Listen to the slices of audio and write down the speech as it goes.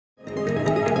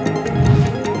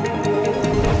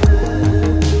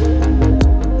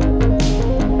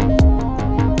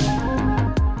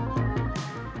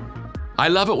I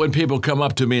love it when people come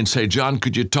up to me and say, John,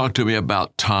 could you talk to me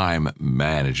about time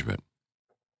management?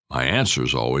 My answer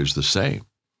is always the same.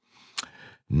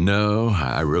 No,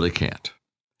 I really can't.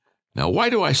 Now,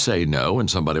 why do I say no when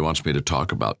somebody wants me to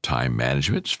talk about time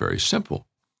management? It's very simple.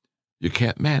 You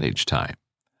can't manage time.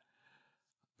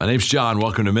 My name's John.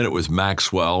 Welcome to Minute with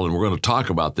Maxwell, and we're going to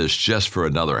talk about this just for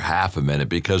another half a minute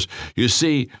because, you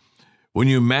see, when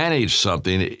you manage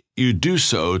something, you do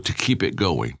so to keep it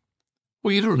going.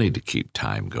 Well, you don't need to keep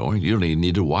time going. You don't even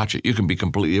need to watch it. You can be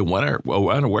completely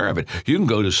unaware of it. You can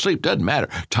go to sleep. Doesn't matter.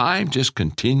 Time just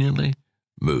continually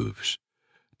moves.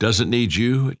 Doesn't need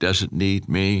you. It doesn't need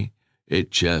me. It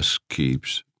just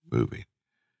keeps moving.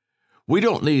 We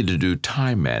don't need to do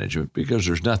time management because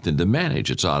there's nothing to manage.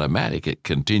 It's automatic. It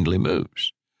continually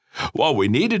moves. What we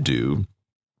need to do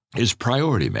is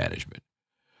priority management.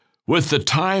 With the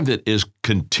time that is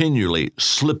continually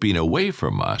slipping away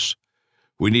from us,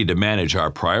 we need to manage our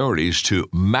priorities to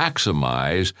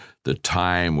maximize the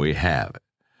time we have.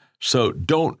 So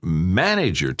don't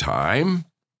manage your time,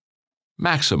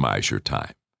 maximize your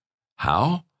time.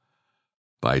 How?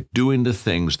 By doing the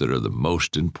things that are the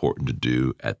most important to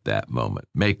do at that moment.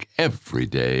 Make every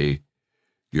day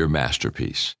your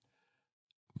masterpiece.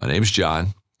 My name's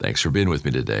John. Thanks for being with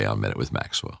me today on Minute with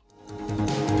Maxwell.